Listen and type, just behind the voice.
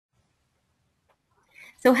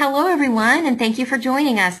So hello everyone, and thank you for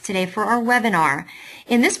joining us today for our webinar.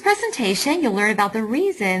 In this presentation, you'll learn about the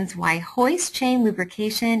reasons why hoist chain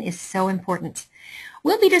lubrication is so important.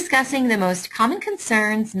 We'll be discussing the most common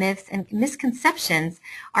concerns, myths, and misconceptions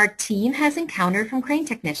our team has encountered from crane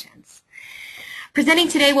technicians. Presenting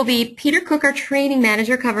today will be Peter Cook, our training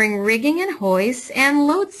manager, covering rigging and hoist and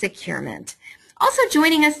load securement. Also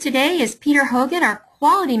joining us today is Peter Hogan, our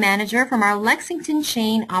quality manager from our Lexington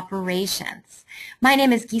chain operations. My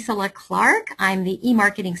name is Gisela Clark. I'm the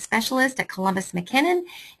e-marketing specialist at Columbus McKinnon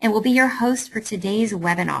and will be your host for today's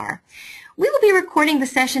webinar. We will be recording the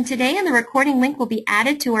session today, and the recording link will be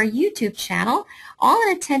added to our YouTube channel. All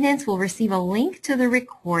in attendance will receive a link to the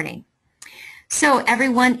recording. So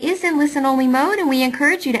everyone is in listen-only mode, and we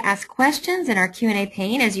encourage you to ask questions in our Q&A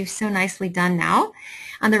pane, as you've so nicely done now.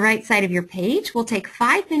 On the right side of your page, we'll take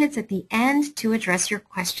 5 minutes at the end to address your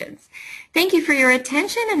questions. Thank you for your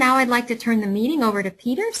attention, and now I'd like to turn the meeting over to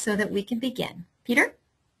Peter so that we can begin. Peter?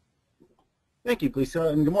 Thank you, Lisa,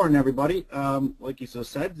 and good morning, everybody. Like Lisa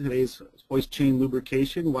said, today's hoist chain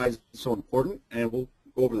lubrication, why is it so important, and we'll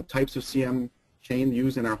go over the types of CM chain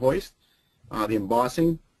used in our hoist, the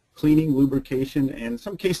embossing, cleaning, lubrication, and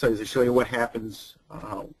some case studies to show you what happens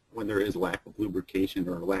when there is lack of lubrication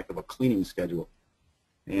or lack of a cleaning schedule.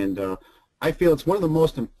 And I feel it's one of the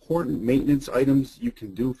most important maintenance items you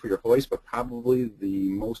can do for your hoist, but probably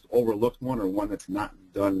the most overlooked one, or one that's not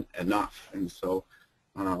done enough. And so,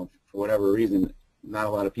 for whatever reason, not a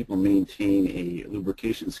lot of people maintain a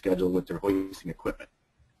lubrication schedule with their hoisting equipment.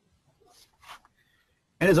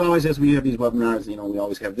 And as always, as we have these webinars, we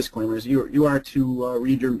always have disclaimers. You are to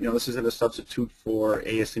read your, this isn't a substitute for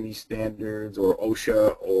AS&E standards or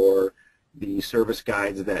OSHA or the service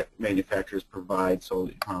guides that manufacturers provide. So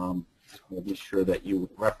we'll be sure that you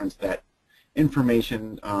reference that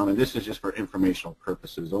information, and this is just for informational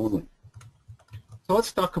purposes only. So let's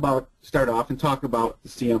start off and talk about the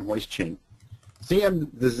CM hoist chain.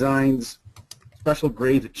 CM designs special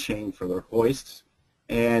grades of chain for their hoists,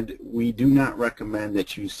 and we do not recommend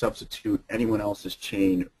that you substitute anyone else's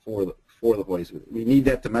chain for the hoist. We need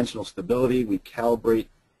that dimensional stability. We calibrate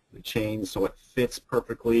the chain so it fits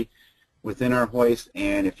perfectly within our hoist,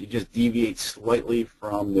 and if you just deviate slightly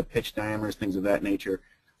from the pitch diameters, things of that nature,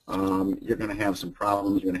 you're going to have some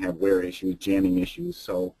problems. You're going to have wear issues, jamming issues.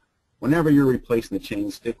 So whenever you're replacing the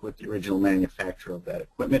chain, stick with the original manufacturer of that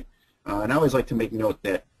equipment. And I always like to make note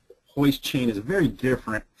that hoist chain is very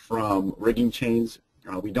different from rigging chains.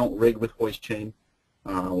 We don't rig with hoist chain.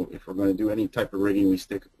 If we're going to do any type of rigging, we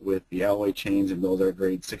stick with the alloy chains, and those are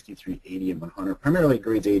grades 63, 80, and 100. Primarily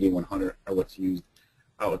grades 80 and 100 are what's used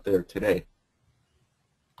out there today.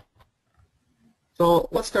 So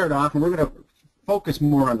let's start off, and we're going to focus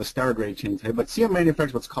more on the star grade chain today, but CM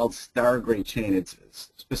manufactures what's called star grade chain. It's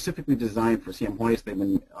specifically designed for CM hoist. They've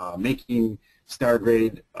been making star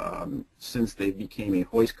grade since they became a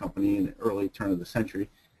hoist company in the early turn of the century.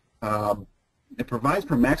 It provides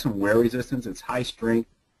for maximum wear resistance. It's high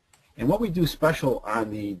strength, and what we do special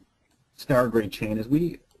on the star grade chain is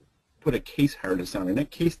we put a case harness on it, and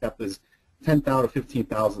that case depth is 10,000 to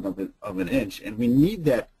 15,000 of an inch, and we need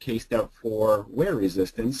that case depth for wear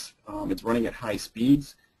resistance. It's running at high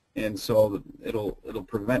speeds, and so it'll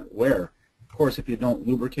prevent wear. Of course, if you don't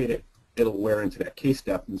lubricate it, it'll wear into that case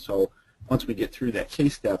depth, and so once we get through that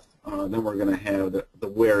case depth, then we're going to have the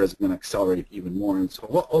wear is going to accelerate even more. And so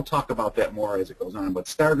we'll talk about that more as it goes on. But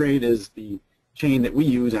star grade is the chain that we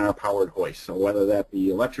use in our powered hoist, so whether that be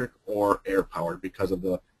electric or air powered, because of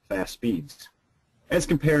the fast speeds. As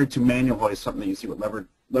compared to manual hoist, something that you see with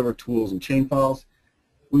lever tools and chain files,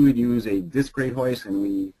 we would use a disc grade hoist, and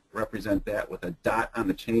we represent that with a dot on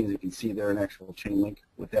the chain. As you can see there, an actual chain link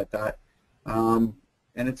with that dot. And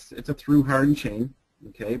it's a through hardened chain,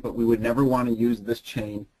 okay, but we would never want to use this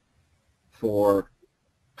chain for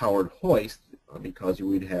powered hoist because you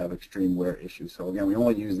would have extreme wear issues. So again, we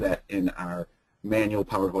only use that in our manual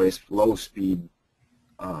powered hoist, low speed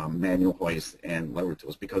manual hoist, and lever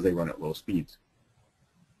tools because they run at low speeds.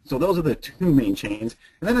 So those are the two main chains.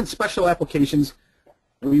 And then in special applications,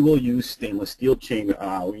 we will use stainless steel chain.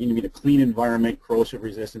 We need a clean environment, corrosive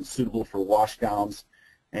resistance, suitable for washdowns,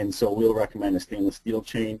 and so we'll recommend a stainless steel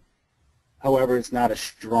chain. However, it's not as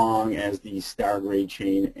strong as the star grade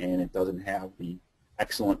chain, and it doesn't have the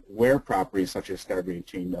excellent wear properties such as star grade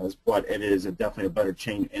chain does, but it is definitely a better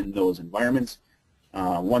chain in those environments.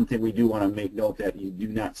 One thing we do want to make note that you do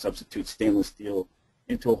not substitute stainless steel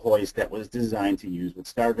into a hoist that was designed to use with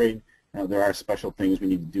star grade. Now, there are special things we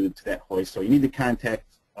need to do to that hoist, so you need to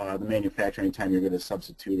contact the manufacturer anytime you're going to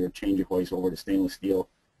substitute or change your hoist over to stainless steel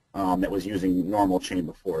that was using normal chain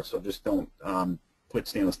before. So just don't put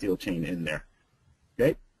stainless steel chain in there.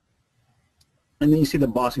 Okay? And then you see the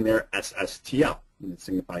embossing there, SSTL, and it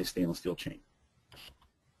signifies stainless steel chain.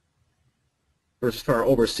 Versus for our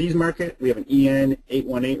overseas market, we have an EN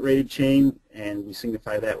 818 rated chain, and we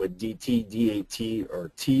signify that with DT, DAT,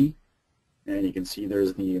 or T. And you can see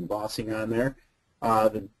there's the embossing on there.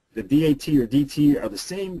 The DAT or DT are the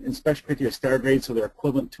same inspection criteria star grade, so they're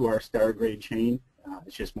equivalent to our star grade chain.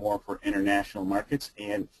 It's just more for international markets,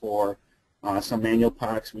 and for some manual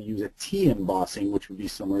products we use a T embossing, which would be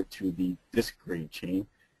similar to the disc grade chain.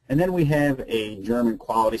 And then we have a German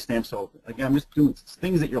quality stamp. So again, I'm just doing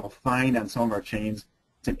things that you'll find on some of our chains.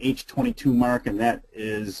 It's an H22 mark, and that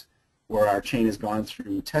is where our chain has gone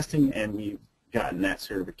through testing, and we've gotten that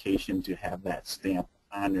certification to have that stamp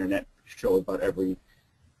on there, and that shows about every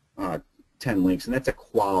 10 links. And that's a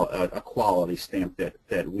quality stamp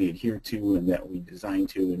that we adhere to, and that we design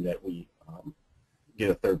to, and that we get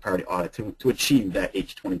a third-party audit to achieve that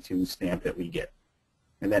H22 stamp that we get.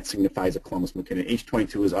 And that signifies a Columbus McKinnon.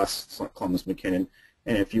 H22 is us, Columbus McKinnon.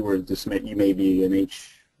 And if you were to submit, you may be an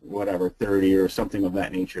H 30 or something of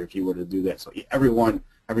that nature if you were to do that. So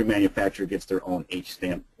every manufacturer gets their own H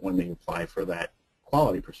stamp when they apply for that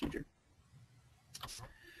quality procedure.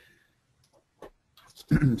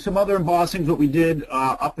 Some other embossings, what we did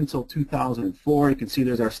up until 2004, you can see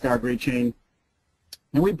there's our star grade chain.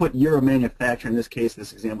 And we put year of manufacture. In this case,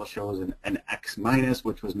 this example shows an X minus,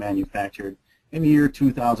 which was manufactured in the year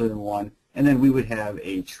 2001, and then we would have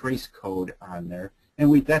a trace code on there,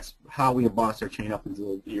 and that's how we embossed our chain up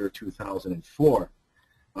until the year 2004.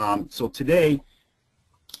 So today,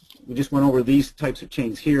 we just went over these types of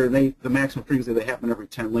chains here. The maximum frequency, they happen every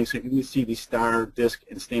 10 links. So you can see the star, disc,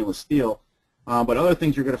 and stainless steel. But other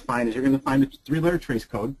things you're going to find is you're going to find the 3-letter trace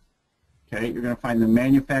code. Okay, you're going to find the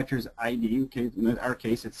manufacturer's ID. Okay, in our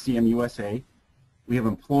case, it's CMUSA. We have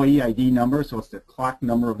employee ID number, so it's the clock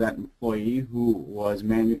number of that employee who was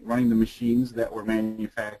running the machines that were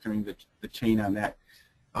manufacturing the chain on that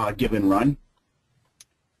given run.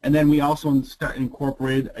 And then we also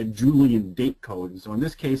incorporated a Julian date code. So in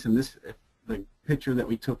this case, the picture that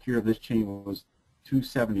we took here of this chain was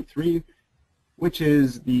 273, which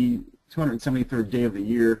is the 273rd day of the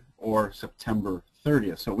year, or September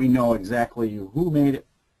 30th. So we know exactly who made it,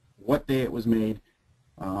 what day it was made,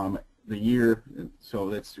 the year.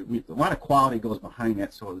 So a lot of quality goes behind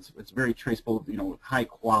that. So it's very traceable. High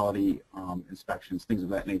quality inspections, things of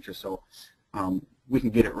that nature. So we can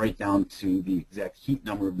get it right down to the exact heat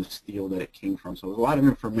number of the steel that it came from. So there's a lot of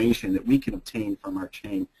information that we can obtain from our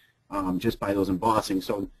chain just by those embossings.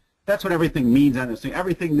 So that's what everything means on this thing.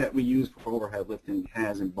 Everything that we use for overhead lifting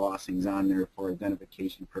has embossings on there for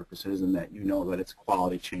identification purposes, and that you know that it's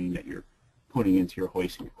quality chain that you're putting into your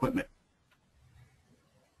hoisting equipment.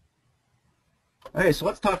 Okay, so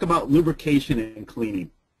let's talk about lubrication and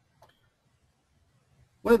cleaning.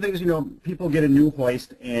 One of the things, people get a new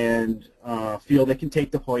hoist and feel they can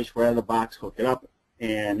take the hoist right out of the box, hook it up,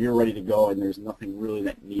 and you're ready to go, and there's nothing really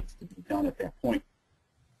that needs to be done at that point.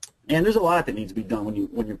 And there's a lot that needs to be done when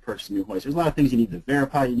you purchase a new hoist. There's a lot of things you need to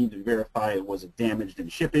verify. You need to verify, was it damaged in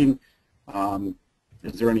shipping?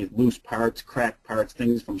 Is there any loose parts, cracked parts,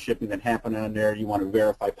 things from shipping that happen on there? You want to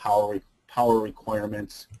verify power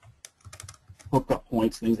requirements, hookup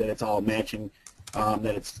points, things that it's all matching,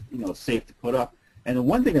 that it's safe to put up. And the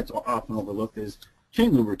one thing that's often overlooked is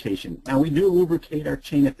chain lubrication. Now we do lubricate our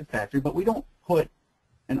chain at the factory, but we don't put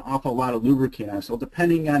an awful lot of lubricant on it. So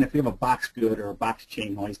depending on if we have a box good or a box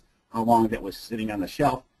chain hoist, how long that was sitting on the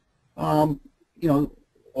shelf,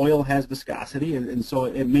 oil has viscosity, and so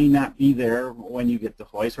it may not be there when you get the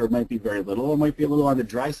hoist, or it might be very little, or it might be a little on the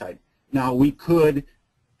dry side. Now we could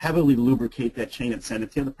heavily lubricate that chain and send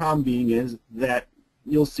it to you. The problem being is that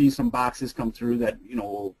you'll see some boxes come through that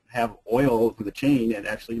will have oil for the chain, and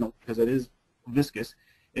actually because it is viscous,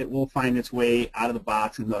 it will find its way out of the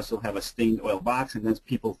box, and thus you'll have a stained oil box, and then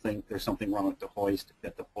people think there's something wrong with the hoist,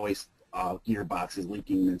 that the hoist gearbox is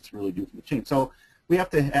leaking, and it's really due to the chain. So we have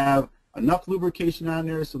to have enough lubrication on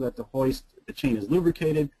there so that the chain is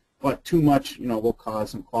lubricated, but too much will cause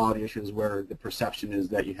some quality issues where the perception is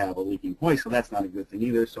that you have a leaking hoist, so that's not a good thing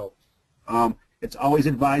either. So it's always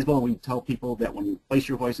advisable, and we tell people that when you place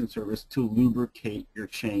your hoist in service, to lubricate your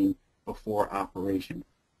chain before operation.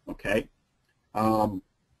 Okay.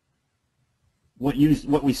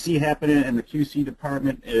 What we see happening in the QC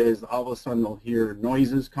department is all of a sudden they'll hear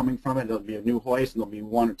noises coming from it. There'll be a new hoist, and they'll be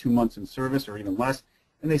 1 or 2 months in service, or even less,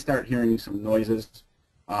 and they start hearing some noises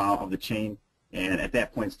of the chain, and at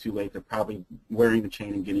that point it's too late. They're probably wearing the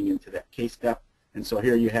chain and getting into that case step. And so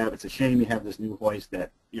here you have, it's a shame you have this new hoist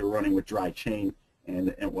that you're running with dry chain and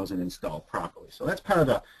it wasn't installed properly. So that's part of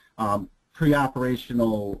the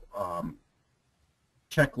pre-operational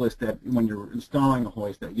checklist that when you're installing a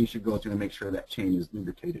hoist that you should go through and make sure that chain is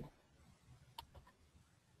lubricated.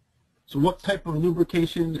 So what type of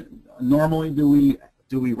lubrication normally do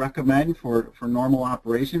we recommend for normal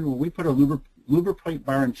operation? Well, we put a lubricate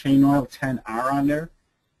bar and chain oil 10R on there,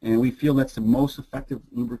 and we feel that's the most effective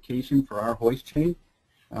lubrication for our hoist chain.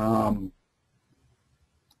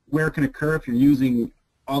 Where it can occur if you're using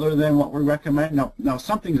other than what we recommend. Now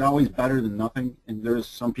something's always better than nothing, and there's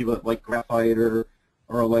some people that like graphite or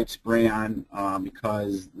a light spray-on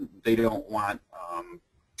because they don't want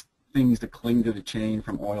things to cling to the chain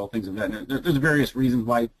from oil, things of that. And there's various reasons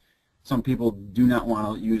why some people do not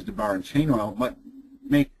want to use the bar and chain oil, but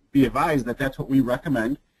be advised that that's what we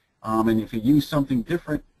recommend. And if you use something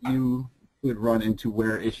different, you would run into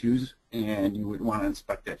wear issues, and you would want to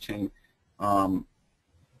inspect that chain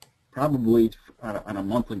probably on a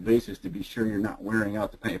monthly basis to be sure you're not wearing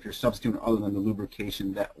out the paint if you're substituting other than the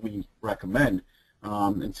lubrication that we recommend,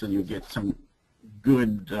 until you get some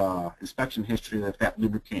good inspection history that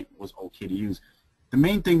lubricant was okay to use. The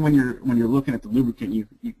main thing when you're looking at the lubricant,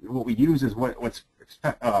 what we use is what's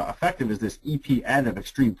effective is this EP additive,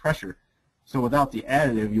 extreme pressure. So without the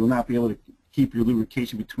additive, you will not be able to keep your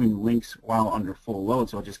lubrication between links while under full load.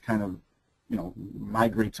 So it just kind of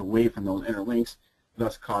migrates away from those inner links,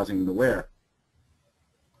 thus causing the wear.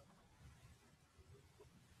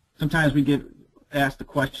 Sometimes we get asked the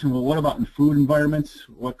question, well, what about in food environments?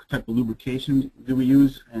 What type of lubrication do we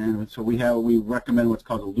use? And so we recommend what's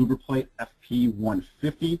called a lubricate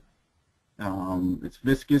FP150. It's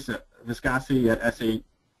viscosity at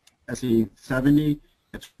SA70.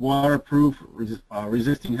 It's waterproof,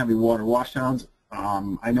 resisting heavy water washdowns.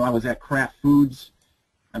 I know I was at Kraft Foods,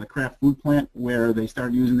 at a Kraft food plant, where they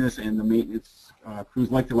started using this, and the maintenance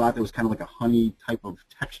crews liked it a lot. There was kind of like a honey type of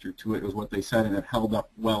texture to it, was what they said, and it held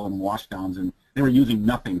up well in washdowns. And they were using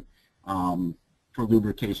nothing for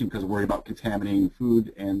lubrication because worried about contaminating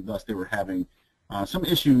food, and thus they were having some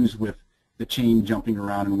issues with the chain jumping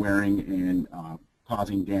around and wearing and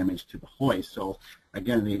causing damage to the hoist. So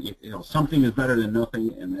again, something is better than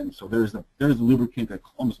nothing, and then so there's the lubricant that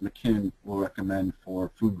Columbus McKinnon will recommend for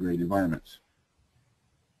food grade environments.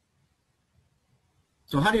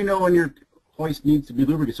 So how do you know when your hoist needs to be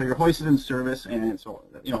lubricated? So your hoist is in service, and so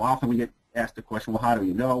often we get asked the question, well, how do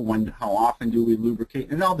you know? How often do we lubricate?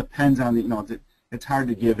 And it all depends on it's hard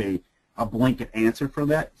to give a blanket answer for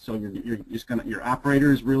that. So your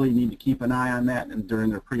operators really need to keep an eye on that and during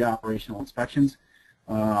their pre-operational inspections.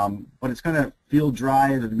 But it's going to feel dry.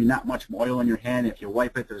 There'll be not much oil in your hand. If you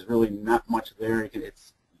wipe it, there's really not much there.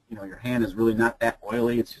 Your hand is really not that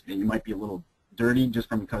oily. It's just, you might be a little dirty just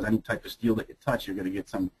because any type of steel that you touch, you're going to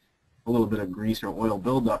get a little bit of grease or oil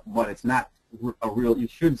buildup. But it's not a real. You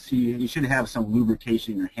should have some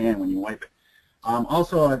lubrication in your hand when you wipe it.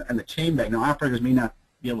 Also, on the chain bag. Now, operators may not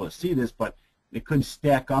be able to see this, but it could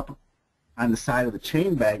stack up on the side of the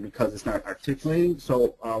chain bag because it's not articulating.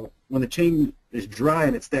 So when the chain is dry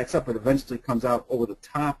and it stacks up, it eventually comes out over the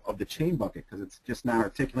top of the chain bucket because it's just not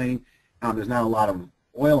articulating. There's not a lot of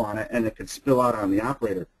oil on it, and it could spill out on the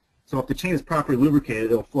operator. So if the chain is properly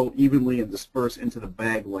lubricated, it'll flow evenly and disperse into the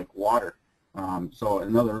bag like water. So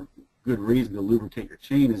another good reason to lubricate your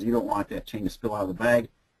chain is you don't want that chain to spill out of the bag,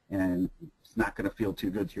 and it's not going to feel too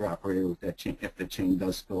good to your operator with that chain if the chain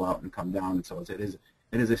does spill out and come down. And so it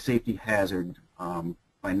is a safety hazard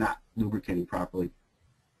by not lubricating properly.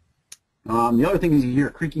 The other thing is you hear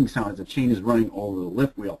a creaking sound as the chain is running over the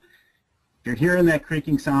lift wheel. If you're hearing that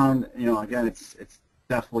creaking sound, again, it's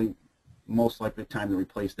definitely most likely time to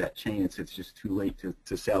replace that chain. It's just too late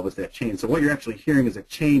to salvage that chain. So what you're actually hearing is a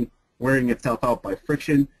chain wearing itself out by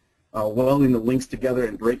friction, welding the links together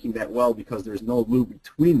and breaking that weld because there's no lube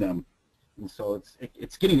between them. And so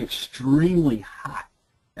it's getting extremely hot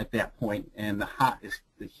at that point, and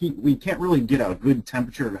the heat. We can't really get a good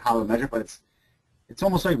temperature of how to measure, but it's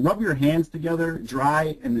almost like rub your hands together,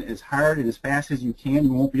 dry and as hard and as fast as you can.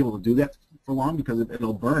 You won't be able to do that for long because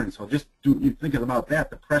it'll burn. So just you think about that.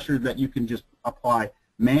 The pressure that you can just apply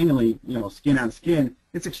manually, skin on skin,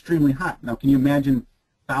 it's extremely hot. Now, can you imagine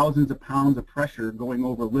thousands of pounds of pressure going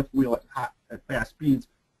over a lift wheel at fast speeds?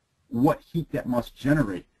 What heat that must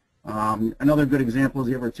generate. Another good example is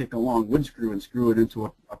you ever take a long wood screw and screw it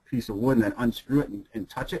into a piece of wood and then unscrew it and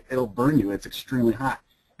touch it, it'll burn you. It's extremely hot.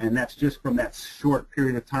 And that's just from that short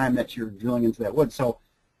period of time that you're drilling into that wood. So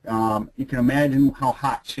you can imagine how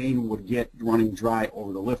hot chain would get running dry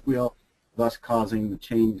over the lift wheel, thus causing the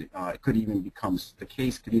chain, the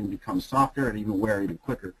case could even become softer and even wear even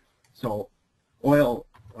quicker. So oil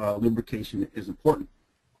lubrication is important.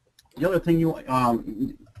 The other thing you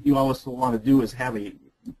also want to do is have a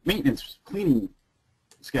maintenance cleaning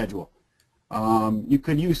schedule. You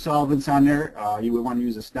could use solvents on there. You would want to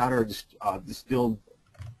use a stout or distilled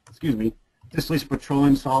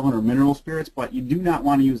petroleum solvent or mineral spirits, but you do not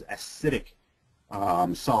want to use acidic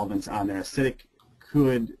solvents on there. Acidic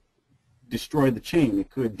could destroy the chain. It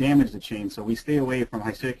could damage the chain. So we stay away from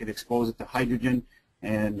acidic. It exposes it to hydrogen,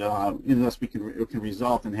 and thus it can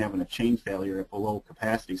result in having a chain failure at below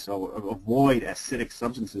capacity. So avoid acidic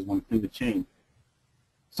substances when cleaning the chain.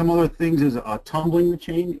 Some other things is tumbling the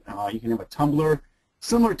chain. You can have a tumbler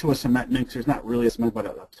similar to a cement mixer. It's not really a cement, but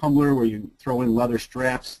a tumbler where you throw in leather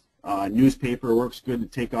straps. Newspaper works good to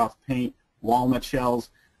take off paint, walnut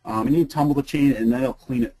shells. And you tumble the chain, and that'll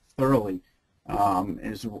clean it thoroughly.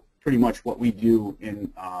 Is pretty much what we do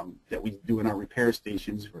in our repair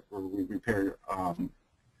stations where we repair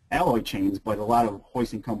alloy chains. But a lot of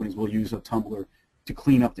hoisting companies will use a tumbler to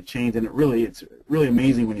clean up the chains, and it's really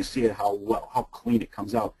amazing when you see it how clean it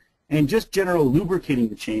comes out. And just general lubricating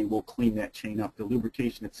the chain will clean that chain up. The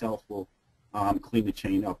lubrication itself will clean the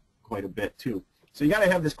chain up quite a bit too. So you got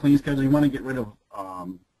to have this clean schedule. You want to get rid of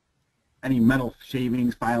any metal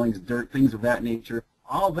shavings, filings, dirt, things of that nature.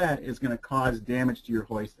 All that is going to cause damage to your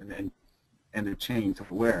hoist and the chain to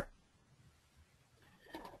wear.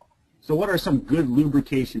 So what are some good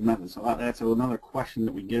lubrication methods? So that's another question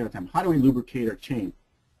that we get every time. How do we lubricate our chain?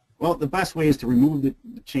 Well, the best way is to remove the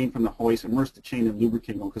chain from the hoist, immerse the chain in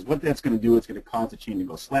lubricant oil, because what that's going to do is going to cause the chain to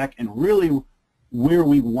go slack. And really, where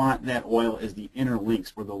we want that oil is the inner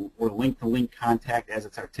links, where link-to-link contact as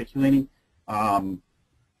it's articulating.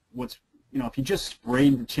 If you just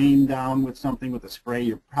sprayed the chain down with something with a spray,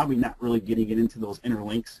 you're probably not really getting it into those inner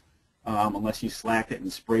links unless you slacked it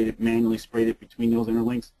and manually sprayed it between those inner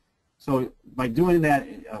links. So by doing that,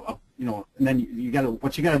 and then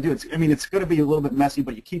what you got to do. It's going to be a little bit messy,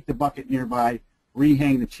 but you keep the bucket nearby,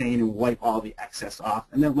 rehang the chain, and wipe all the excess off,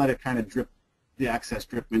 and then let it kind of drip, the excess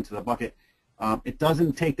drip into the bucket. It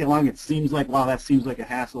doesn't take that long. It seems like, wow, that seems like a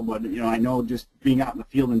hassle, but I know just being out in the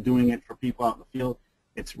field and doing it for people out in the field,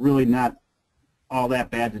 it's really not all that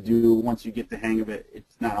bad to do. Once you get the hang of it,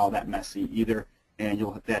 it's not all that messy either, and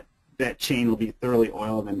that chain will be thoroughly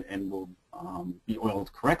oiled and will be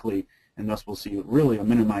oiled correctly, and thus we'll see really a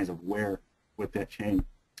minimize of wear with that chain.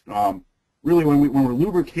 Really, when we're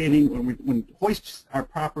lubricating, when hoists are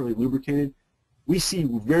properly lubricated, we see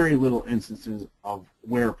very little instances of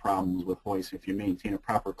wear problems with hoists if you maintain a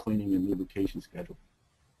proper cleaning and lubrication schedule.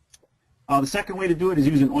 The second way to do it is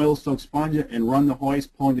use an oil-soaked sponge and run the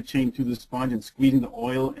hoist, pulling the chain through the sponge and squeezing the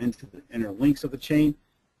oil into the inner links of the chain.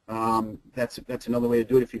 That's another way to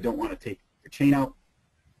do it if you don't want to take the chain out.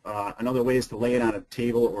 Another way is to lay it on a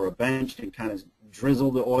table or a bench and kind of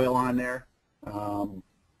drizzle the oil on there.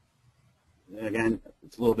 Again,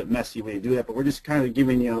 it's a little bit messy way to do that, but we're just kind of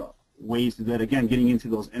giving you ways to do that. Again, getting into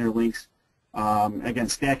those inner links. Again,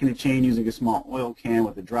 stacking the chain using a small oil can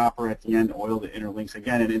with a dropper at the end to oil the inner links.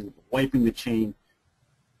 Again, and then wiping the chain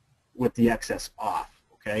with the excess off.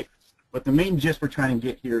 Okay, but the main gist we're trying to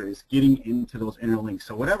get here is getting into those inner links.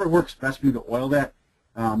 So whatever works best for you to oil that,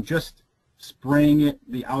 just spraying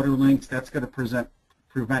the outer links, that's going to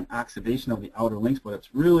prevent oxidation of the outer links, but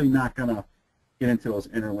it's really not going to get into those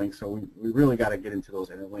inner links. So we really got to get into those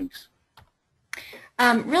inner links.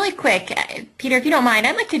 Really quick, Peter, if you don't mind,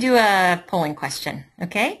 I'd like to do a polling question,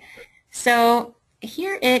 okay? So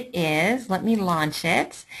here it is. Let me launch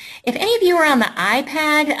it. If any of you are on the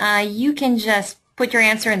iPad, you can just put your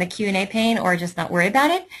answer in the Q&A pane or just not worry about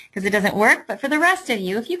it because it doesn't work. But for the rest of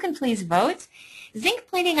you, if you can please vote. Zinc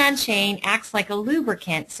plating on chain acts like a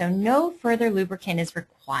lubricant, so no further lubricant is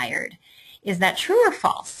required. Is that true or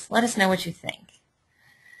false? Let us know what you think.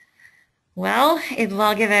 Well,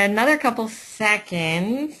 I'll give it another couple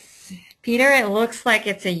seconds. Peter, it looks like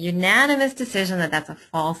it's a unanimous decision that that's a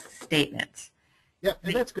false statement. Yeah,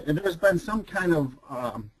 and that's good. And there's been some kind of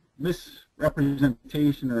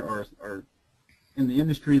misrepresentation or in the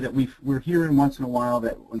industry that we're hearing once in a while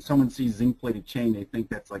that when someone sees zinc-plated chain, they think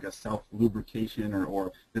that's like a self-lubrication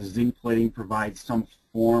or the zinc plating provides some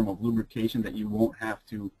form of lubrication that you won't have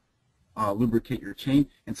to lubricate your chain.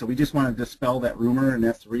 And so we just want to dispel that rumor, and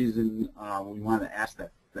that's the reason we wanted to ask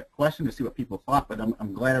that question to see what people thought. But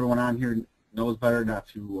I'm glad everyone on here knows better not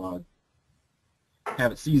to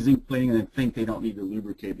have it see zinc plating and then think they don't need to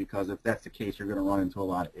lubricate, because if that's the case, you're going to run into a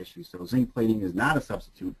lot of issues. So zinc plating is not a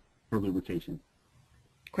substitute for lubrication.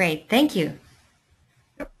 Great, thank you.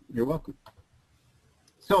 Yep, you're welcome.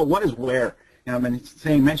 So what is wear? I've been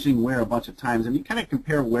mentioning wear a bunch of times, and you kind of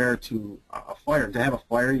compare wear to a fire. To have a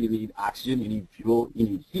fire, you need oxygen, you need fuel, you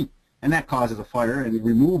need heat, and that causes a fire. And you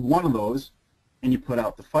remove one of those, and you put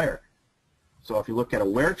out the fire. So if you look at a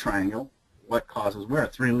wear triangle, what causes wear?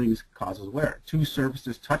 3 links causes wear. 2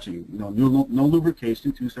 surfaces touching, no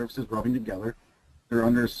lubrication, 2 surfaces rubbing together. They're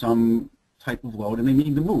under some type of load and they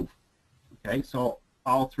need to move. Okay, so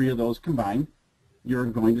all 3 of those combined, you're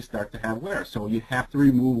going to start to have wear. So you have to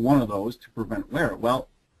remove one of those to prevent wear. Well,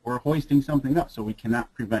 we're hoisting something up, so we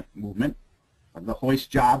cannot prevent movement. The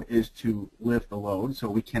hoist job is to lift the load, so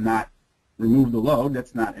we cannot remove the load.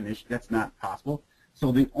 That's not an issue. That's not possible. So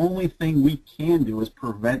the only thing we can do is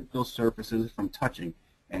prevent those surfaces from touching.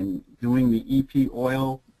 And doing the EP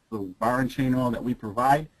oil, the bar and chain oil that we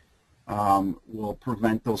provide, will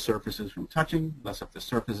prevent those surfaces from touching. Thus, if the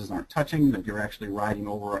surfaces aren't touching, then you're actually riding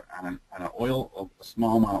over on an oil, a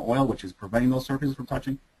small amount of oil, which is preventing those surfaces from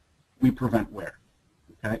touching. We prevent wear.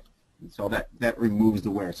 Okay, and so that removes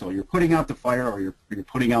the wear. So you're putting out the fire, or you're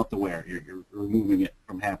putting out the wear. You're removing it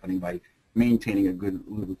from happening by maintaining a good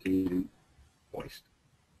lubricated hoist.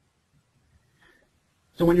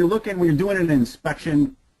 So when you're doing an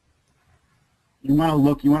inspection, you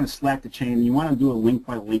want to slack the chain. You want to do a link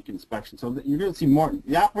by link inspection. So that you're going to see more.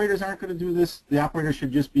 The operators aren't going to do this. The operators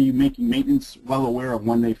should just be making maintenance, well aware of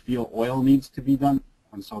when they feel oil needs to be done.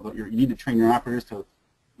 And so that you need to train your operators to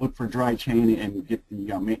look for dry chain and get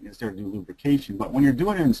the maintenance there to do lubrication. But when you're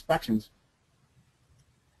doing inspections,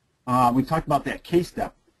 we talked about that case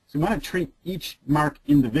step. So you want to treat each mark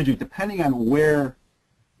individually, depending on where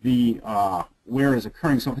the wear is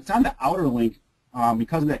occurring. So if it's on the outer link,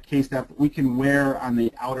 because of that case step, we can wear on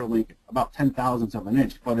the outer link about 0.010 of an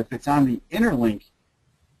inch. But if it's on the inner link,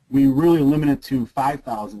 we really limit it to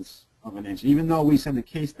 0.005 of an inch. Even though we said the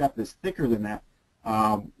case step is thicker than that,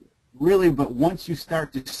 really, but once you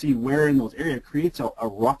start to see wear in those areas, it creates a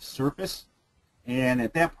rough surface, and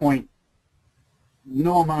at that point,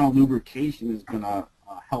 no amount of lubrication is going to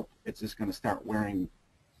help. It's just going to start wearing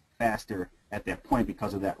faster at that point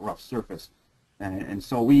because of that rough surface. And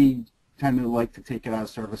so we tend to like to take it out of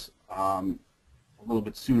service a little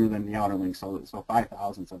bit sooner than the outer link, so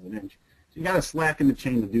 0.005 of an inch. So you got to slacken the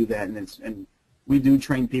chain to do that, and we do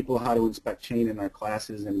train people how to inspect chain in our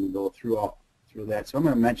classes, and we go through that. So I'm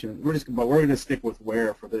going to mention, we're going to stick with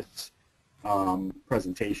wear for this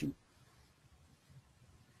presentation.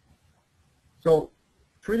 So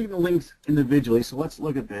treating the links individually. So let's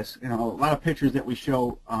look at this. A lot of pictures that we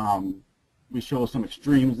show some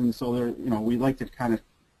extremes, and so there, we like to kind of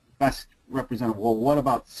best represent, well, what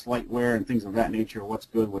about slight wear and things of that nature? What's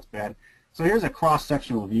good? What's bad? So here's a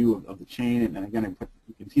cross-sectional view of the chain, and again,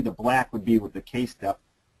 you can see the black would be with the case step,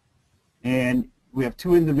 and we have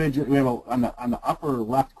 2 individual. We have on the upper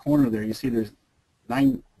left corner there. You see there's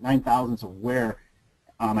 9/9,000ths of wear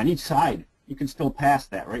on each side. You can still pass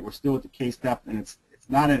that, right? We're still at the case step, and it's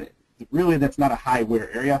not really that's not a high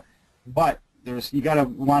wear area, but you got to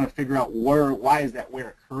want to figure out why is that wear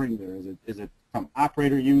occurring there? Is it from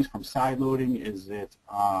operator use, from side loading? Is there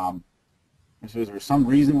some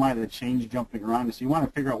reason why the chain's jumping around? So you want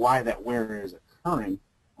to figure out why that wear is occurring,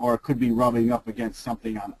 or it could be rubbing up against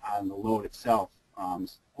something on the load itself.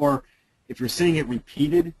 Or if you're seeing it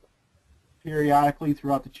repeated periodically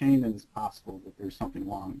throughout the chain, then it's possible that there's something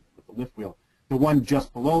wrong with the lift wheel. The one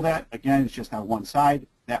just below that, again, it's just on one side.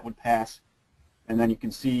 That would pass. And then you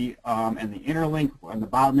can see in the inner link, on the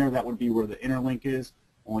bottom there, that would be where the inner link is,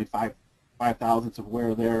 only 5/005 of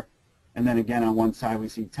wear there. And then again, on one side, we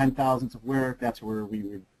see 0.010 of wear. That's where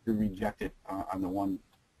we reject it on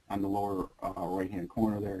the lower right-hand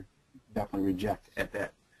corner there. Definitely reject at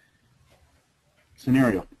that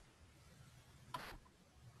scenario.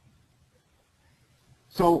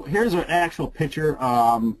 So here's an actual picture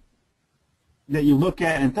that you look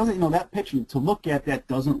at, and it doesn't, that picture, to look at that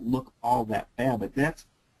doesn't look all that bad, but that's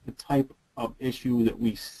the type of issue that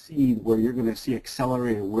we see where you're going to see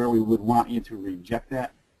accelerated, where we would want you to reject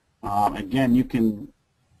that. Again, you can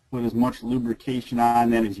put as much lubrication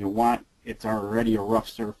on that as you want. It's already a rough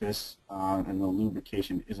surface, and the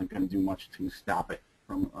lubrication isn't going to do much to stop it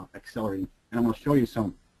from accelerating. And I'm going to show you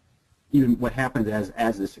even what happens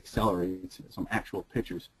as this accelerates, some actual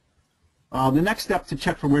pictures. The next step to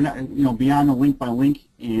check for we're not, beyond the link by link,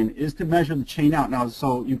 and is to measure the chain out. Now,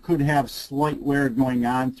 so you could have slight wear going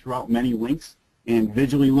on throughout many links, and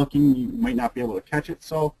visually looking, you might not be able to catch it.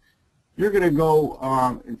 So you're going to go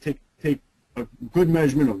and take a good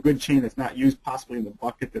measurement of good chain that's not used, possibly in the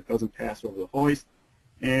bucket that doesn't pass over the hoist,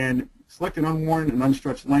 and select an unworn and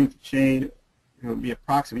unstretched length of chain. It would be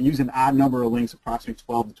approximately, use an odd number of links, approximately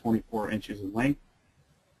 12 to 24 inches in length.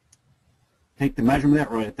 Take the measurement of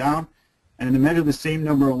that, write it down, and then measure the same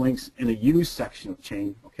number of links in a used section of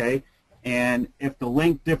chain, okay? And if the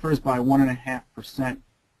length differs by 1.5%,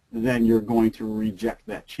 then you're going to reject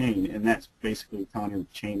that chain, and that's basically telling you the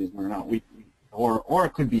chain is wearing out. or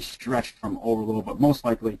it could be stretched from overload, but most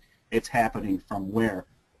likely it's happening from wear.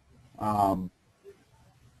 Now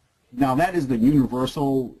that is the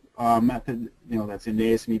universal method, that's in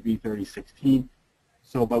the ASME B3016.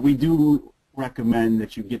 So, but we do recommend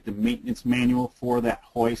that you get the maintenance manual for that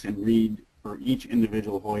hoist and read for each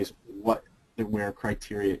individual hoist what the wear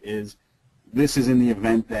criteria is. This is in the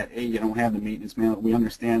event that, hey, you don't have the maintenance manual. We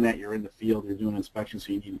understand that you're in the field, you're doing inspection,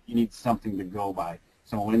 so you need something to go by.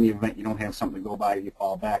 So in the event you don't have something to go by, you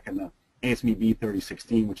fall back on the ASME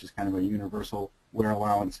B3016, which is kind of a universal wear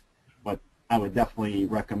allowance. But I would definitely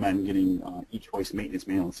recommend getting each hoist maintenance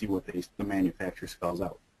manual and see what the manufacturer spells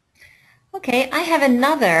out. Okay, I have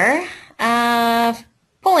another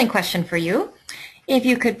polling question for you. If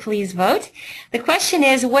you could please vote. The question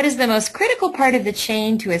is, what is the most critical part of the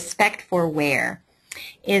chain to inspect for wear?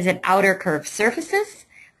 Is it outer curved surfaces,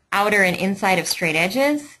 outer and inside of straight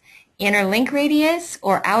edges, inner link radius,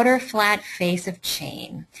 or outer flat face of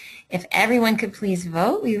chain? If everyone could please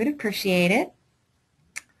vote, we would appreciate it.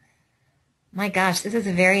 My gosh, this is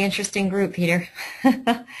a very interesting group, Peter.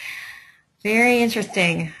 Very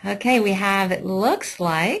interesting. Okay, we have, it looks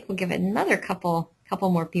like, we'll give it another couple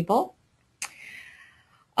more people.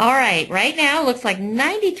 All right, right now it looks like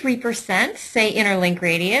 93% say inner link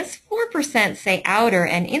radius, 4% say outer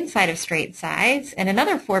and inside of straight sides, and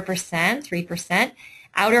another 4%, 3%,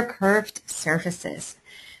 outer curved surfaces.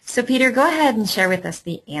 So Peter, go ahead and share with us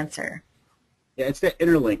the answer. Yeah, it's the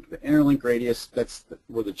inner link radius. That's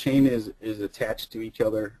where the chain is attached to each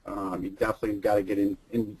other. You definitely got to get in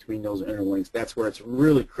between those inner links. That's where it's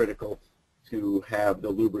really critical to have the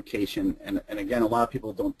lubrication. And again, a lot of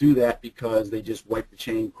people don't do that because they just wipe the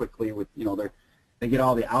chain quickly with, they get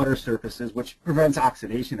all the outer surfaces, which prevents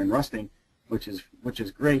oxidation and rusting, which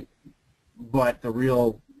is great. But the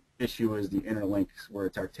real issue is the inner links where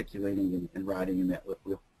it's articulating and riding in that lift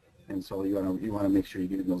wheel. And so you want to make sure you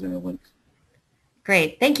get in those inner links.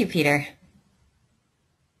 Great. Thank you, Peter.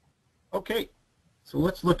 Okay, so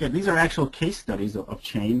let's look at, these are actual case studies of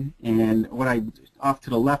chain, and off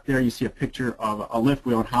to the left there you see a picture of a lift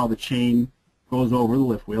wheel and how the chain goes over the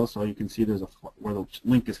lift wheel. So you can see there's where the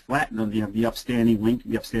link is flat, and then you have the upstanding link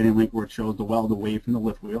where it shows the weld away from the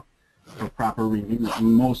lift wheel for proper reading.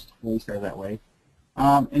 Most hoists are that way.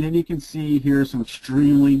 And then you can see here some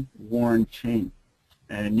extremely worn chain.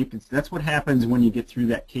 And that's what happens when you get through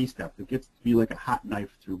that case step. It gets to be like a hot knife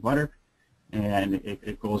through butter, and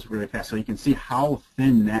it goes really fast. So you can see how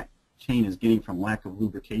thin that chain is getting from lack of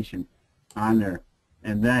lubrication on there.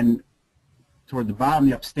 And then toward the bottom,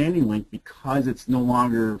 the upstanding link, because it's no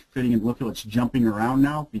longer fitting in the lift wheel, it's jumping around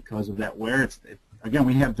now because of that wear. Again,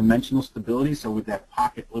 we have dimensional stability, so with that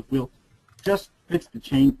pocket lift wheel, just fits the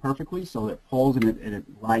chain perfectly so it pulls and it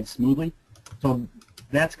rides smoothly. So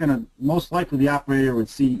that's going to, most likely the operator would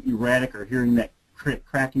see erratic or hearing that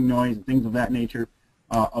cracking noise and things of that nature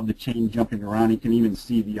of the chain jumping around. You can even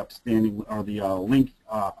see the upstanding or the link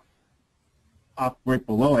up right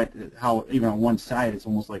below it, how even on one side it's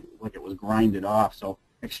almost like it was grinded off. So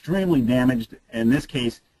extremely damaged. In this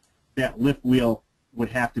case, that lift wheel would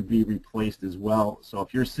have to be replaced as well. So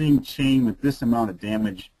if you're seeing chain with this amount of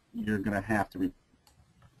damage, you're going to have to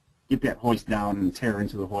get that hoist down and tear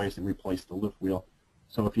into the hoist and replace the lift wheel.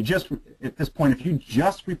 So if you just, at this point, if you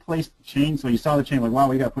just replace the chain, so you saw the chain, like, wow,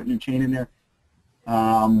 we got to put new chain in there,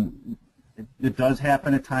 it does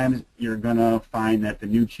happen at times. You're going to find that the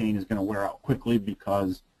new chain is going to wear out quickly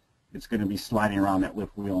because it's going to be sliding around that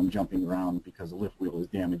lift wheel and jumping around because the lift wheel is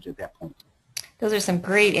damaged at that point. Those are some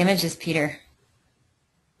great images, Peter.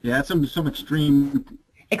 Yeah, that's some extreme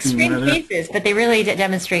cases, but they really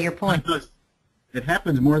demonstrate your point. It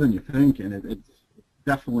happens more than you think, and it's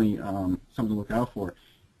definitely something to look out for.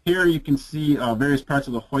 Here you can see various parts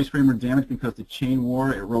of the hoist frame are damaged because the chain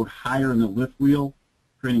wore. It rode higher in the lift wheel,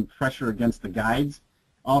 creating pressure against the guides.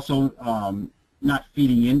 Also, not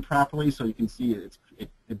feeding in properly, so you can see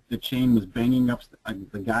the chain was banging up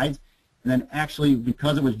the guides. And then actually,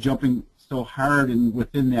 because it was jumping so hard and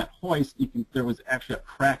within that hoist, there was actually a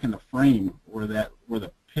crack in the frame where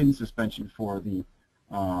the pin suspension for the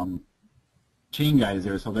chain guide is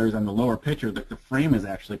there. So there's on the lower picture that the frame is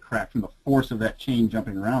actually cracked from the force of that chain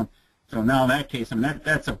jumping around. So now in that case, I mean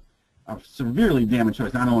that's a severely damaged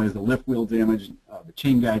hoist. Not only is the lift wheel damaged, the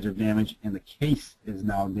chain guides are damaged, and the case is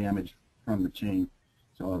now damaged from the chain.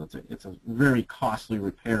 So it's a very costly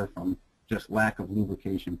repair from just lack of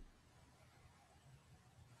lubrication.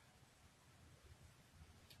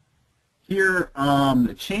 Here,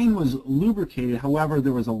 the chain was lubricated. However,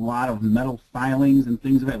 there was a lot of metal filings and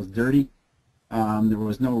things of that. It was dirty. There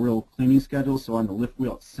was no real cleaning schedule, so on the lift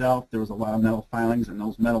wheel itself, there was a lot of metal filings, and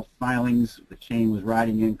those metal filings, the chain was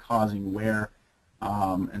riding in, causing wear.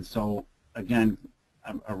 And so again,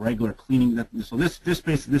 a regular cleaning. So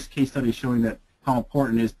this case study is showing that how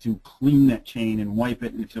important it is to clean that chain and wipe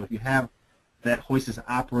it. And so if you have that hoist is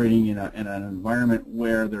operating in an environment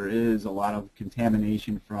where there is a lot of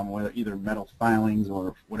contamination from either metal filings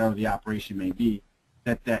or whatever the operation may be,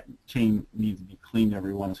 that chain needs to be cleaned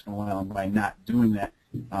every once in a while, and by not doing that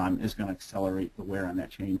is going to accelerate the wear on that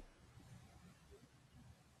chain.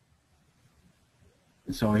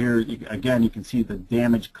 And so here, again, you can see the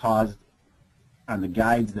damage caused on the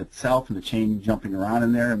guides itself and the chain jumping around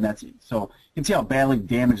in there, and that's so you can see how badly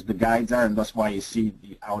damaged the guides are, and that's why you see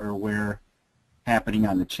the outer wear happening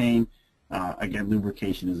on the chain. Again,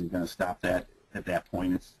 lubrication isn't going to stop that at that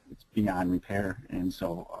point. It's beyond repair, and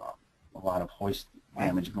so a lot of hoist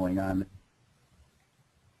damage going on.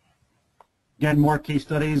 Again, more case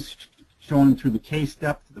studies shown through the case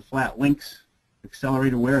step, the flat links,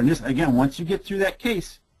 accelerated wear, and this again, once you get through that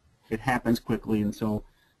case, it happens quickly. And so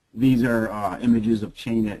these are images of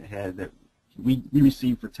chain that we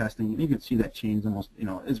received for testing. You can see that chain's almost,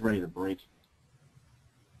 is ready to break.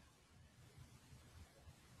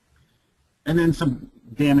 And then some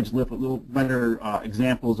damaged lift, a little better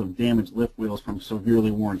examples of damaged lift wheels from severely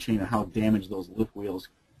worn chain and how damaged those lift wheels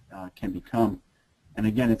can become. And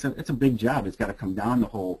again, it's a big job. It's got to come down. The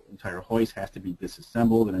whole entire hoist has to be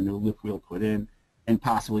disassembled and a new lift wheel put in, and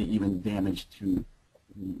possibly even damage to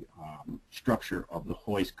the structure of the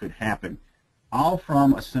hoist could happen. All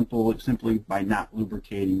from simply by not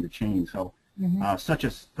lubricating the chain. So such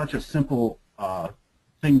a simple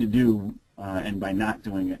thing to do, and by not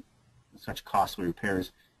doing it, such costly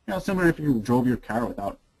repairs. Similar if you drove your car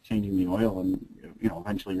without changing the oil, and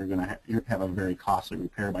eventually you're going to have a very costly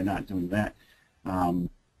repair by not doing that.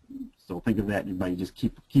 So think of that by just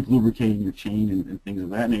keep lubricating your chain and things of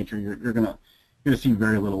that nature. You're going to see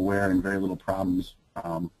very little wear and very little problems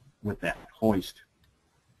with that hoist.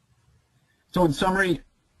 So in summary,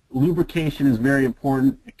 lubrication is very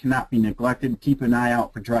important. It cannot be neglected. Keep an eye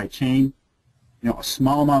out for dry chain. A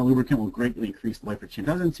small amount of lubricant will greatly increase the life of the chain. It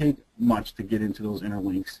doesn't take much to get into those inner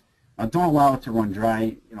links. Don't allow it to run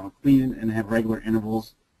dry. Clean and have regular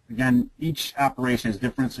intervals. Again, each operation is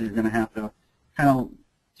different, so you're going to have to kind of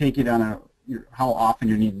take it on how often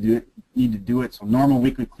you need to do it. So normal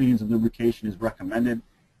weekly cleanings of lubrication is recommended.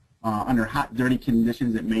 Under hot, dirty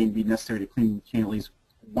conditions, it may be necessary to clean the chain at least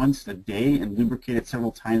once a day and lubricate it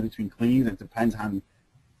several times between cleanings. It depends on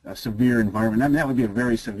a severe environment. I mean, that would be a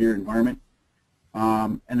very severe environment.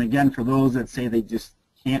 And again, for those that say they just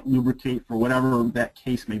can't lubricate for whatever that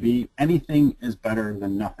case may be, anything is better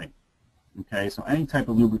than nothing. Okay, so any type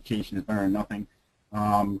of lubrication is better than nothing.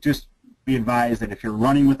 Just be advised that if you're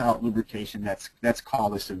running without lubrication, that's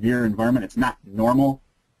called a severe environment. It's not normal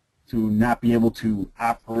to not be able to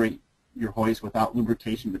operate your hoist without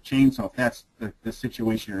lubrication of the chain. So if that's the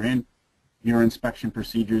situation you're in, your inspection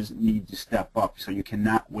procedures need to step up. So you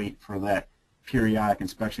cannot wait for that periodic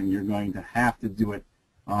inspection. You're going to have to do it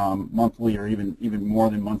monthly, or even more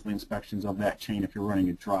than monthly inspections of that chain. If you're running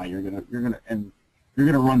it dry, you're gonna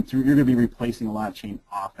be replacing a lot of chain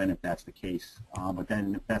often if that's the case. But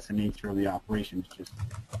then if that's the nature of the operation, it's just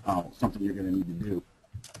something you're going to need to do.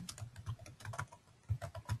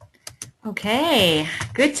 Okay,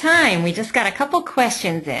 good time. We just got a couple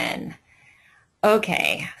questions in.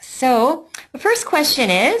 Okay, so the first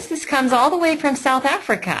question is, this comes all the way from South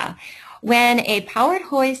Africa. When a powered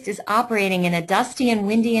hoist is operating in a dusty and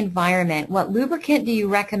windy environment, what lubricant do you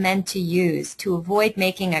recommend to use to avoid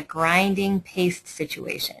making a grinding paste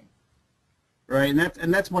situation? Right,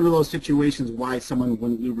 and that's one of those situations why someone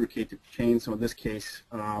wouldn't lubricate the chain. So in this case,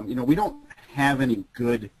 we don't have any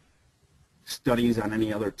good studies on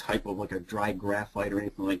any other type of like a dry graphite or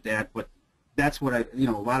anything like that, but that's what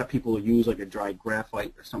a lot of people use, like a dry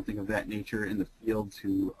graphite or something of that nature in the field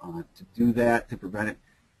to do that, to prevent it.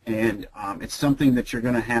 And it's something that you're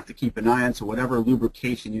going to have to keep an eye on. So whatever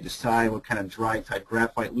lubrication you decide, what kind of dry type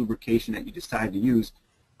graphite lubrication that you decide to use,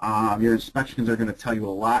 your inspections are going to tell you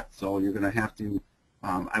a lot. So you're going to have to,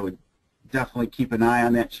 I would definitely keep an eye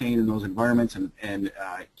on that chain in those environments, and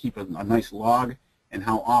keep a nice log and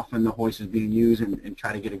how often the hoist is being used, and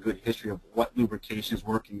try to get a good history of what lubrication is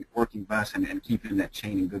working best, and keeping that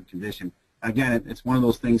chain in good condition. Again, it's one of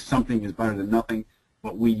those things. Something is better than nothing.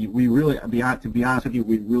 But we really, to be honest with you,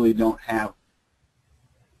 we really don't have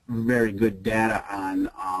very good data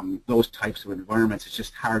on those types of environments. It's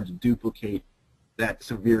just hard to duplicate that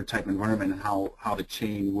severe type environment and how the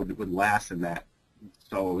chain would last in that.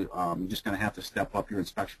 So you're just going to have to step up your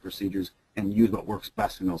inspection procedures and use what works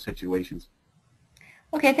best in those situations.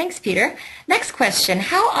 Okay, thanks, Peter. Next question,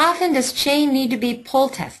 how often does chain need to be pull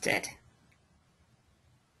tested?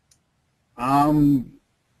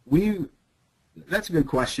 That's a good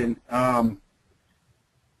question.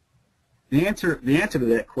 The answer to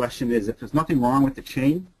that question is if there's nothing wrong with the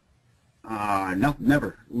chain, no,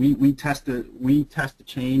 never. We test the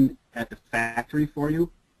chain at the factory for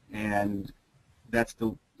you, and that's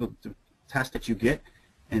the test that you get.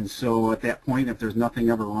 And so at that point, if there's nothing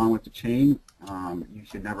ever wrong with the chain, you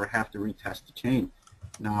should never have to retest the chain.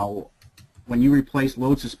 Now, when you replace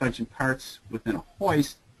load suspension parts within a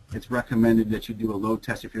hoist, it's recommended that you do a load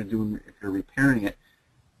test if you're repairing it.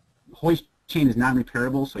 Hoist chain is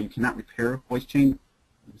non-repairable, so you cannot repair hoist chain.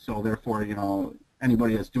 So therefore,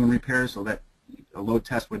 anybody that's doing repairs, so that a load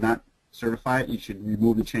test would not certify it, you should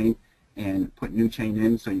remove the chain and put new chain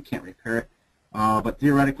in, so you can't repair it. But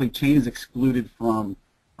theoretically, chain is excluded from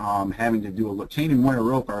having to do a load. Chain and wire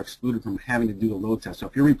rope are excluded from having to do a load test. So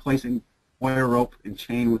if you're replacing wire rope and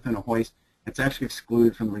chain within a hoist, it's actually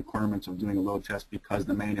excluded from the requirements of doing a load test because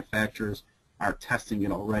the manufacturers are testing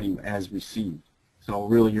it already as received. So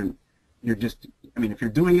really, you're just, if you're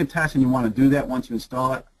doing a test and you want to do that once you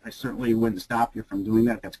install it, I certainly wouldn't stop you from doing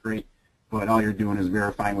that. That's great. But all you're doing is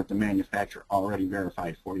verifying what the manufacturer already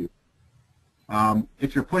verified for you.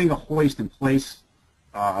 If you're putting a hoist in place,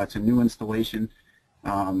 it's a new installation,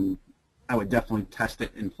 I would definitely test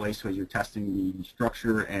it in place as you're testing the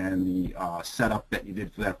structure and the setup that you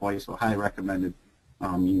did for that hoist. So highly recommended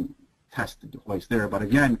you test the hoist there. But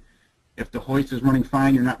again, if the hoist is running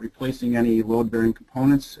fine, you're not replacing any load-bearing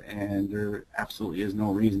components, and there absolutely is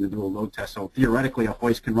no reason to do a load test. So theoretically, a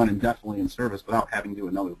hoist can run indefinitely in service without having to do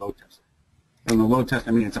another load test. And the load test,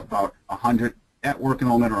 it's about 100 at working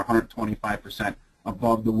limit or 125%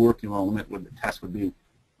 above the working limit what the test would be.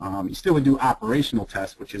 You still would do operational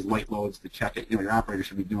tests, which is light loads to check it. Your operator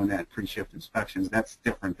should be doing that pre-shift inspections. That's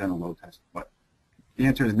different than a load test. But the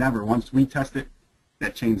answer is never. Once we test it,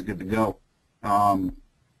 that chain's good to go.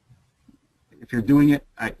 If you're doing it,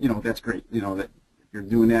 that's great. That if you're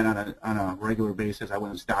doing that on a regular basis, I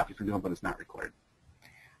wouldn't stop you from doing it, but it's not required.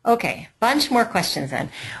 Okay, bunch more questions then.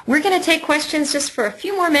 We're going to take questions just for a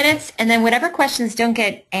few more minutes, and then whatever questions don't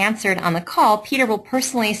get answered on the call, Peter will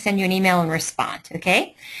personally send you an email and respond,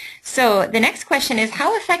 okay? So the next question is,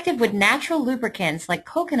 how effective would natural lubricants like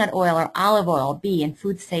coconut oil or olive oil be in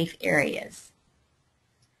food-safe areas?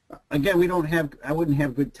 Again, I wouldn't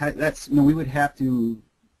have good tests. We would have to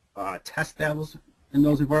test those in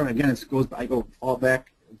those environments. Again, I go all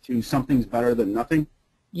back to something's better than nothing.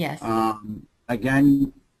 Yes.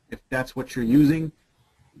 Again, if that's what you're using,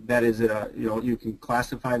 that is you can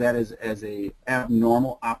classify that as a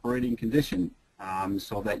abnormal operating condition,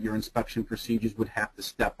 so that your inspection procedures would have to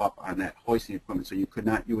step up on that hoisting equipment. So you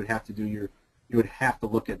would have to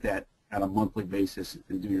look at that on a monthly basis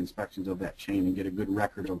and do your inspections of that chain and get a good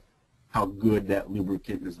record of how good that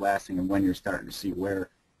lubricant is lasting and when you're starting to see wear,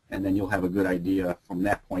 and then you'll have a good idea from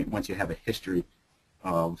that point once you have a history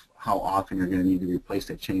of how often you're going to need to replace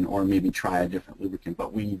that chain or maybe try a different lubricant.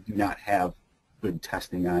 But we do not have good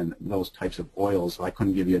testing on those types of oils, so I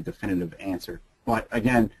couldn't give you a definitive answer. But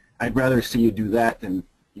again, I'd rather see you do that than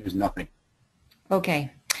use nothing.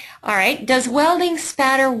 Okay. All right. Does welding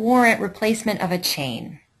spatter warrant replacement of a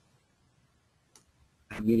chain?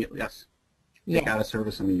 Immediately, yes. Yeah. Take out of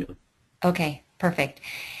service immediately. Okay, perfect.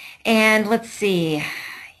 And let's see.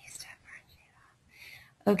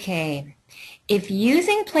 Okay. If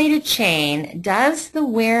using plated chain, does the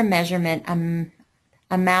wear measurement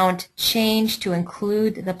amount change to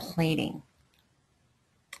include the plating?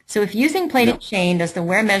 So if using plated chain, does the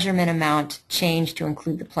wear measurement amount change to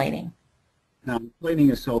include the plating? No, plating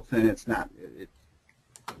is so thin, it's not.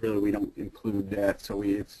 Really, we don't include that. So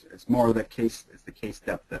it's more the case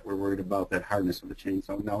depth that we're worried about, that hardness of the chain.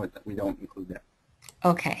 So no, we don't include that.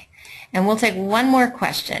 Okay, and we'll take one more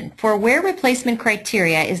question. For wear replacement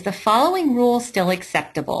criteria, is the following rule still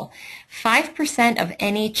acceptable? 5% of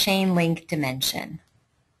any chain link dimension.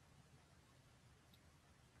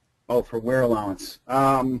 Oh, for wear allowance.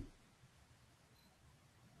 I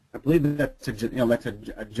believe that's a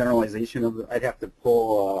generalization of I'd have to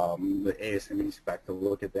pull the ASME spec to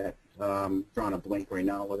look at that. Drawing a blank right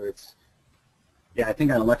now, whether it's. Yeah, I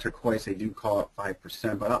think on electric hoist they do call it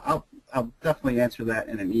 5%, but I'll definitely answer that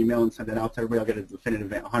in an email and send it out to everybody. I'll get a definitive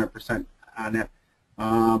 100% on that.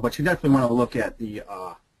 But you definitely want to look at the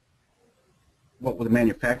what will the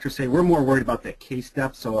manufacturer say. We're more worried about that case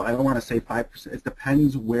depth, so I don't want to say 5%. It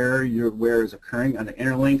depends where your wear is occurring. On the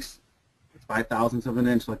inner links, it's 0.005 of an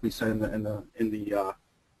inch, like we said in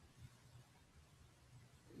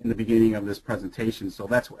the beginning of this presentation. So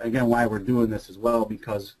that's again why we're doing this as well,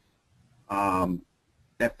 because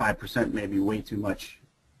that 5% may be way too much.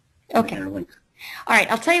 Okay. Interlink. All right,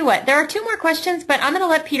 I'll tell you what, there are two more questions, but I'm going to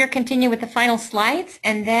let Peter continue with the final slides,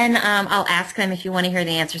 and then I'll ask them if you want to hear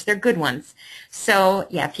the answers. They're good ones. So,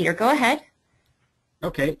 yeah, Peter, go ahead.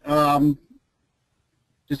 Okay.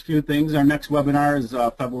 Just a few things. Our next webinar is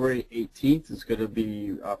February 18th. It's going to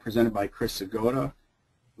be presented by Chris Segota,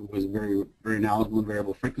 who is very, very knowledgeable in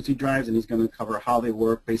variable frequency drives, and he's going to cover how they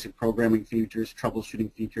work, basic programming features,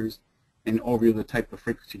 troubleshooting features, and overview the type of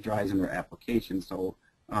frequency drives and their applications. So,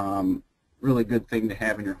 really good thing to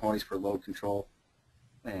have in your hoist for load control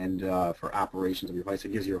and for operations of your hoist.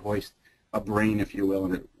 It gives your hoist a brain, if you will,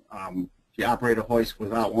 and it, if you operate a hoist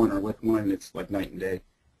without one or with one, it's like night and day.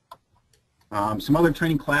 Some other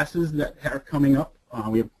training classes that are coming up.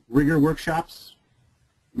 We have rigger workshops,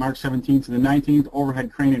 March 17th to the 19th,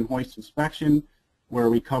 overhead crane and hoist inspection, where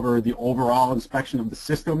we cover the overall inspection of the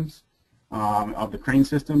systems. Of the crane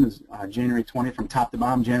system is January 20th from top to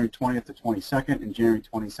bottom, January 20th to 22nd, and January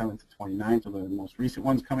 27th to 29th are the most recent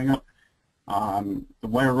ones coming up. The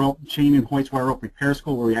wire rope, chain and hoist wire rope repair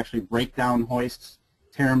school, where we actually break down hoists,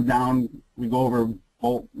 tear them down. We go over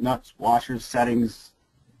bolt, nuts, washers, settings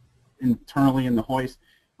internally in the hoist.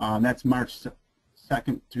 That's March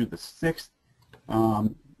 2nd through the 6th.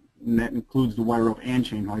 And that includes the wire rope and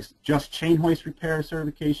chain hoist. Just chain hoist repair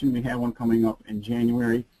certification, we have one coming up in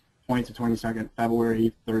January 20th to 22nd,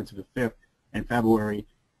 February 3rd to the 5th, and February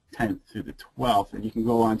 10th to the 12th. And you can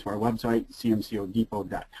go onto our website,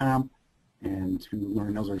 cmcodepot.com, and to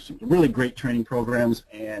learn. Those are some really great training programs,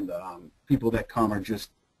 and people that come are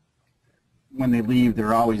just, when they leave,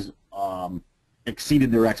 they're always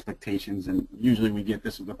exceeded their expectations, and usually we get,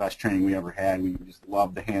 this is the best training we ever had. We just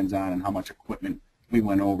love the hands-on and how much equipment we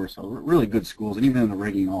went over. So really good schools, and even in the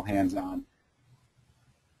rigging, all hands-on.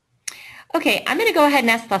 Okay, I'm going to go ahead and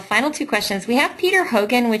ask the final two questions. We have Peter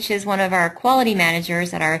Hogan, which is one of our quality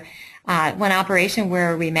managers at our one operation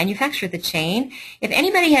where we manufacture the chain. If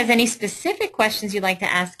anybody has any specific questions you'd like to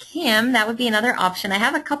ask him, that would be another option. I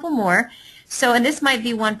have a couple more, so, and this might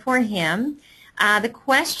be one for him. The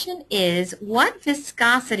question is, what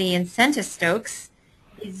viscosity in centistokes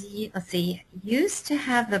is, let's see, used to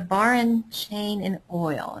have the bar and chain in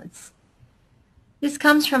oil? This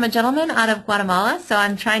comes from a gentleman out of Guatemala, so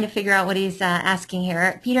I'm trying to figure out what he's asking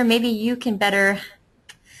here. Peter, maybe you can better.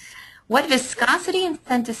 What viscosity in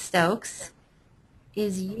centistokes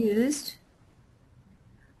is used?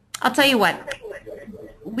 I'll tell you what.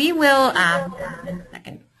 We will.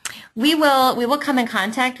 We will come in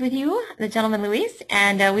contact with you, the gentleman Luis,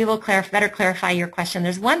 and we will better clarify your question.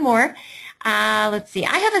 There's one more. Let's see.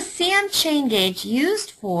 I have a CM chain gauge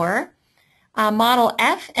used for model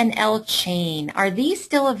F and L chain. Are these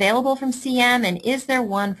still available from CM, and is there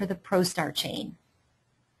one for the ProStar chain?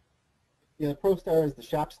 Yeah, the ProStar is the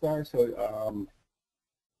shop star, so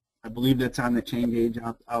I believe that's on the chain gauge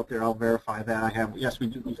out there. I'll verify that. Yes,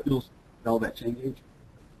 we still sell that chain gauge.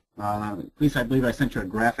 At least I believe I sent you a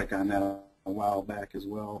graphic on that a while back as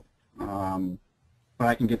well. But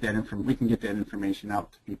I can get that we can get that information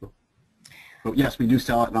out to people. But yes, we do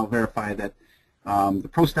sell it, and I'll verify that. The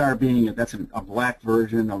ProStar being, that's a black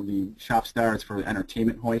version of the shop star. It's for the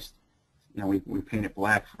entertainment hoist. You know, we paint it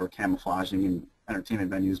black for camouflaging in entertainment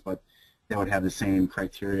venues, but that would have the same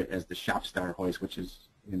criteria as the shop star hoist, which is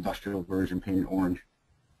the industrial version painted orange.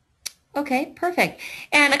 Okay, perfect.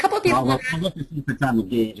 And a couple of people. I'll look to see if it's on the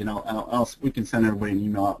gauge, and we can send everybody an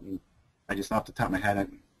email out. And I just off the top of my head, I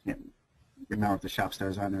can't remember if the shop star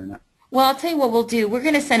is on there or not. Well, I'll tell you what we'll do. We're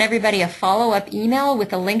going to send everybody a follow-up email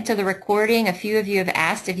with a link to the recording. A few of you have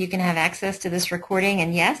asked if you can have access to this recording,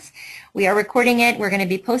 and yes, we are recording it. We're going to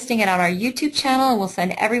be posting it on our YouTube channel, and we'll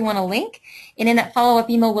send everyone a link. And in that follow-up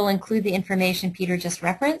email, we'll include the information Peter just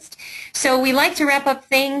referenced. So we like to wrap up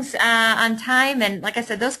things on time, and like I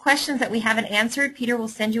said, those questions that we haven't answered, Peter will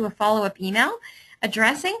send you a follow-up email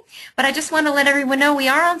addressing. But I just want to let everyone know we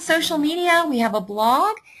are on social media. We have a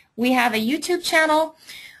blog. We have a YouTube channel.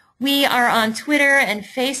 We are on Twitter and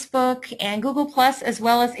Facebook and Google+, as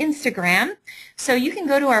well as Instagram. So you can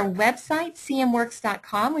go to our website,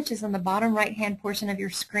 cmworks.com, which is on the bottom right-hand portion of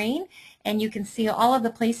your screen, and you can see all of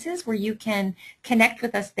the places where you can connect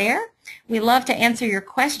with us there. We love to answer your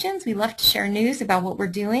questions. We love to share news about what we're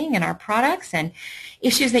doing and our products and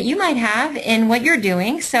issues that you might have in what you're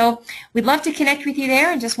doing. So we'd love to connect with you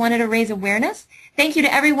there, and just wanted to raise awareness. Thank you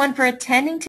to everyone for attending today.